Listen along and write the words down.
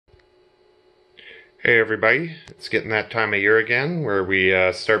Hey everybody, it's getting that time of year again where we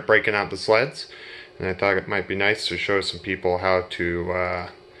start breaking out the sleds, and I thought it might be nice to show some people how to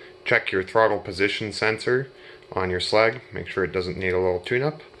check your throttle position sensor on your sled, make sure it doesn't need a little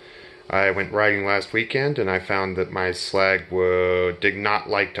tune-up. I went riding last weekend and I found that my sled did not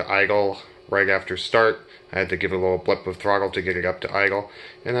like to idle right after start. I had to give it a little blip of throttle to get it up to idle,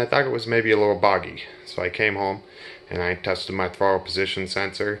 and I thought it was maybe a little boggy. So I came home and I tested my throttle position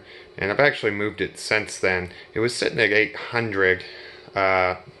sensor, and I've actually moved it since then. It was sitting at 800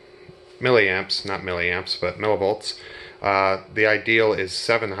 milliamps, not milliamps, but millivolts. The ideal is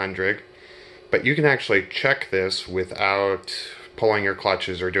 700, but you can actually check this without pulling your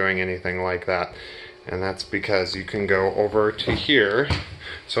clutches or doing anything like that. And that's because you can go over to here.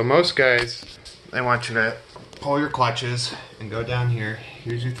 So most guys, they want you to pull your clutches and go down here.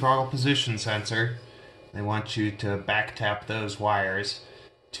 Here's your throttle position sensor. They want you to back tap those wires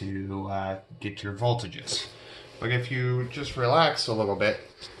to get your voltages. But if you just relax a little bit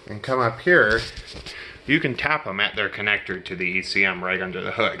and come up here, you can tap them at their connector to the ECM right under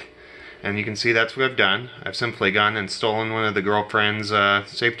the hood. And you can see that's what I've done. I've simply gone and stolen one of the girlfriend's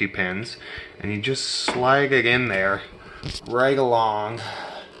safety pins, and you just slide it in there right along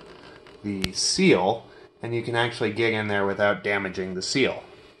the seal, and you can actually get in there without damaging the seal.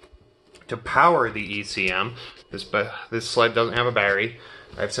 To power the ECM, this sled doesn't have a battery.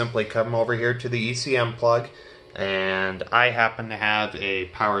 I've simply come over here to the ECM plug, and I happen to have a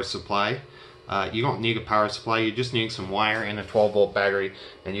power supply. You don't need a power supply, you just need some wire and a 12-volt battery,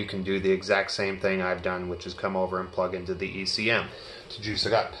 and you can do the exact same thing I've done, which is come over and plug into the ECM to juice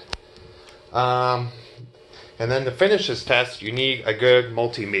it up. And then to finish this test, you need a good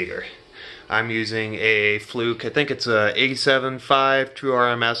multimeter. I'm using a Fluke, I think it's a 87.5 True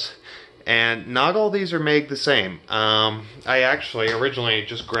RMS, and not all these are made the same. I actually originally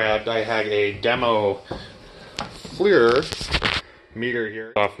just grabbed, I had a demo FLIR meter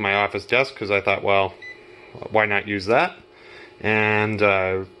here off my office desk because I thought, well, why not use that? And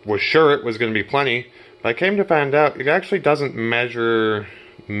was sure it was going to be plenty, but I came to find out it actually doesn't measure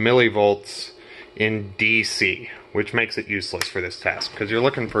millivolts in DC, which makes it useless for this task because you're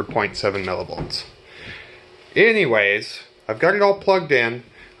looking for 0.7 millivolts. Anyways, I've got it all plugged in.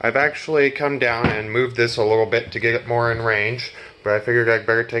 I've actually come down and moved this a little bit to get it more in range, but I figured I'd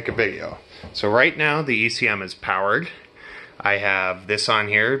better take a video. So right now the ECM is powered. I have this on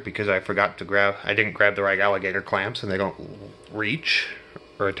here because I didn't grab the right alligator clamps and they don't reach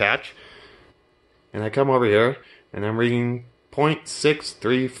or attach. And I come over here and I'm reading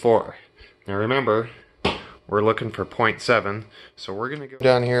 0.634. Now remember, we're looking for 0.7, so we're going to go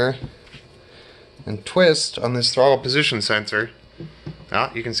down here and twist on this throttle position sensor. Well,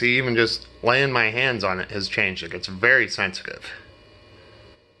 you can see even just laying my hands on it has changed it. It's very sensitive.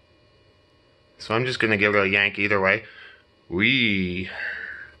 So I'm just going to give it a yank either way. Whee!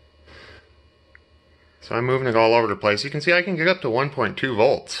 So I'm moving it all over the place. You can see I can get up to 1.2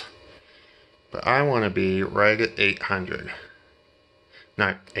 volts. But I want to be right at 800.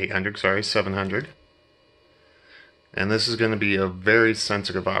 Not 800, sorry, 700. And this is going to be a very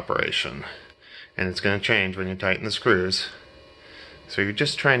sensitive operation. And it's going to change when you tighten the screws. So you're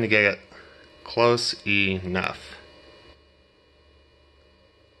just trying to get it close enough.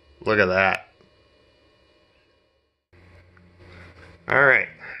 Look at that. Alright,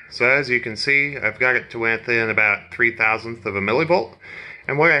 so as you can see, I've got it to within about 0.003 of a millivolt.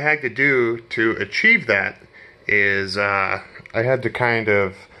 And what I had to do to achieve that is I had to kind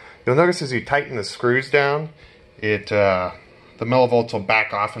of, you'll notice as you tighten the screws down, the millivolts will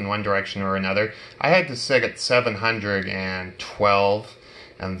back off in one direction or another. I had to set at 712,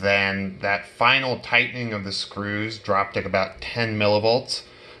 and then that final tightening of the screws dropped at about 10 millivolts.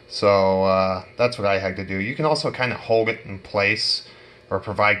 So that's what I had to do. You can also kind of hold it in place or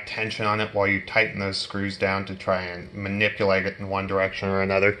provide tension on it while you tighten those screws down to try and manipulate it in one direction or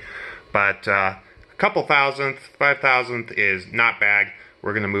another. But a couple thousandth, 5,000th is not bad.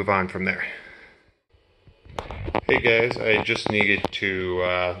 We're going to move on from there. Hey guys, I just needed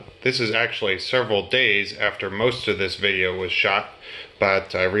to, this is actually several days after most of this video was shot,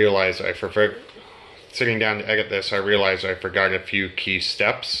 but I realized sitting down to edit this, I realized I forgot a few key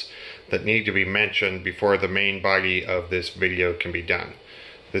steps that need to be mentioned before the main body of this video can be done.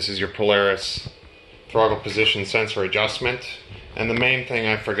 This is your Polaris throttle position sensor adjustment, and the main thing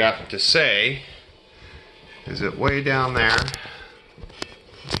I forgot to say is that way down there,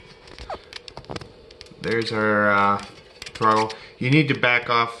 there's our throttle. You need to back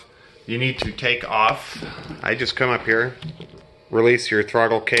off, you need to take off. I just come up here, release your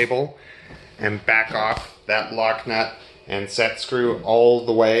throttle cable, and back off that lock nut and set screw all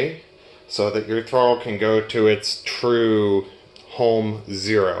the way so that your throttle can go to its true home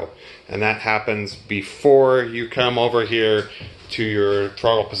zero. And that happens before you come over here to your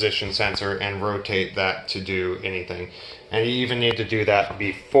throttle position sensor and rotate that to do anything. And you even need to do that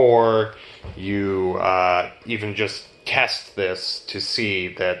before you even just test this to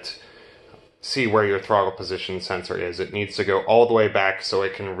see where your throttle position sensor is. It needs to go all the way back so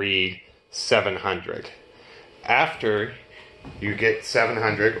it can read 700. After you get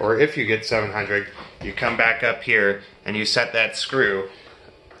 700, or if you get 700, you come back up here and you set that screw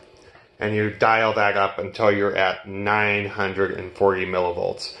and you dial that up until you're at 940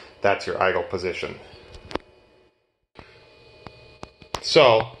 millivolts. That's your idle position.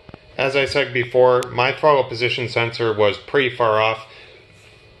 So, as I said before, my throttle position sensor was pretty far off.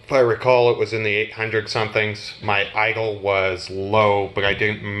 If I recall, it was in the 800 somethings. My idle was low, but I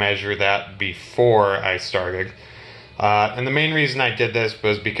didn't measure that before I started. And the main reason I did this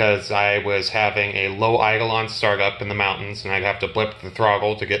was because I was having a low idle on startup in the mountains, and I'd have to blip the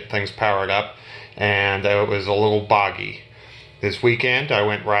throttle to get things powered up, and it was a little boggy. This weekend I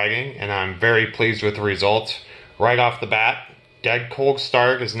went riding, and I'm very pleased with the results. Right off the bat, dead cold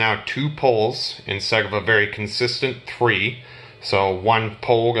start is now 2 pulls instead of a very consistent 3. So 1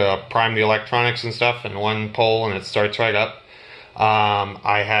 pull to prime the electronics and stuff, and 1 pull and it starts right up.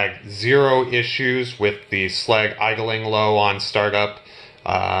 I had 0 issues with the sled idling low on startup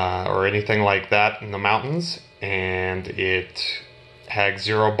or anything like that in the mountains, and it had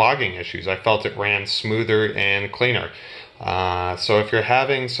 0 bogging issues. I felt it ran smoother and cleaner. So if you're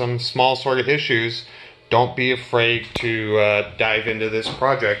having some small sort of issues, don't be afraid to dive into this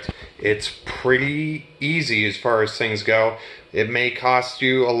project. It's pretty easy as far as things go. It may cost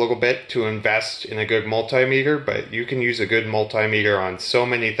you a little bit to invest in a good multimeter, but you can use a good multimeter on so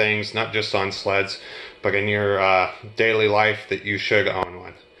many things, not just on sleds, but in your daily life, that you should own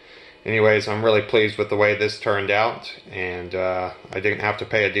one. Anyways, I'm really pleased with the way this turned out, and I didn't have to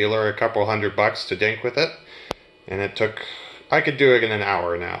pay a dealer a couple $100 to dink with it, and I could do it in an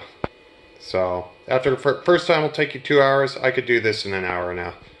hour now. So, after the first time will take you 2 hours, I could do this in an hour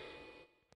now.